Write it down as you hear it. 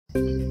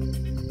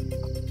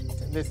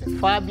Listen,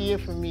 far be it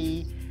for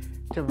me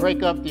to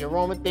break up the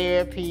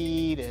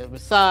aromatherapy, the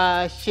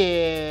massage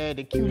chair,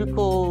 the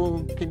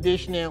cuticle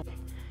conditioning.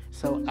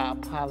 So I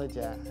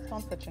apologize.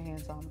 Don't put your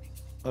hands on me.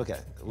 Okay,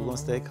 we're gonna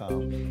stay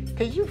calm.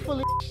 Cause you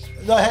full of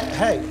No,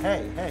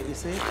 hey, you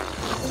see?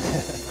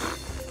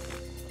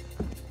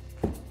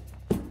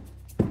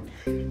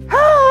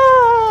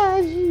 Ah,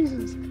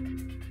 Jesus.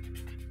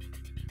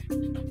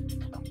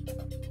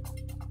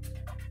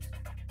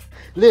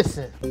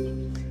 Listen,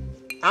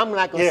 I'm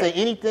not gonna say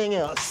anything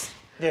else.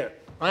 Yeah.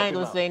 I ain't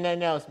gonna say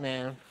nothing else,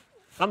 man.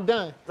 I'm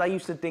done. I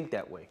used to think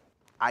that way.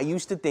 I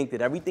used to think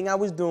that everything I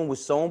was doing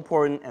was so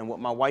important and what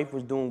my wife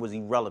was doing was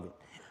irrelevant.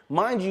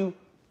 Mind you,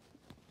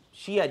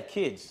 she had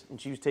kids and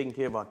she was taking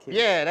care of our kids.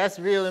 Yeah, that's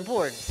real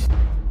important.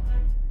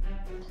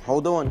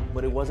 Hold on,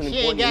 but it wasn't She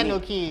ain't important got to me. no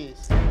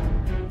kids.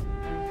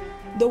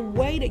 The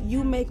way that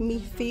you make me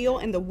feel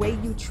and the way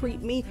you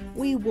treat me,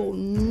 we will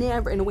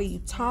never, and the way you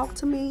talk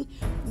to me,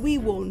 we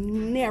will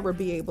never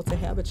be able to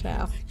have a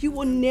child. You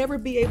will never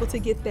be able to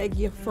get that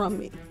gift from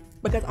me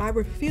because I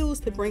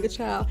refuse to bring a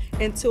child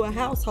into a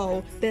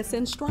household that's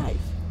in strife.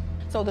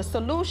 So the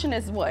solution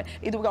is what?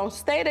 Either we're gonna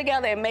stay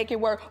together and make it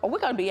work, or we're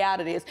gonna be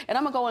out of this. And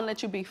I'm gonna go and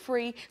let you be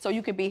free so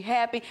you can be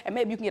happy, and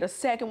maybe you can get a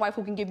second wife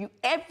who can give you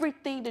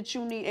everything that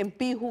you need and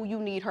be who you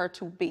need her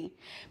to be.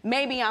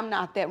 Maybe I'm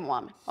not that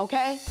woman,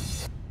 okay?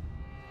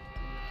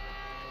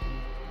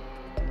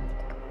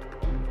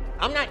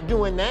 I'm not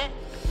doing that.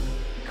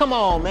 Come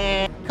on,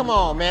 man. Come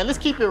on, man. Let's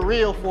keep it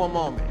real for a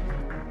moment.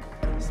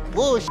 It's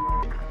bullshit.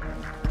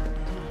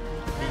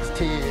 These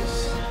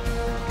tears.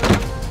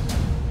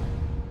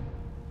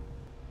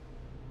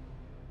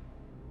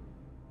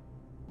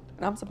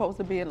 And I'm supposed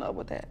to be in love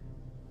with that.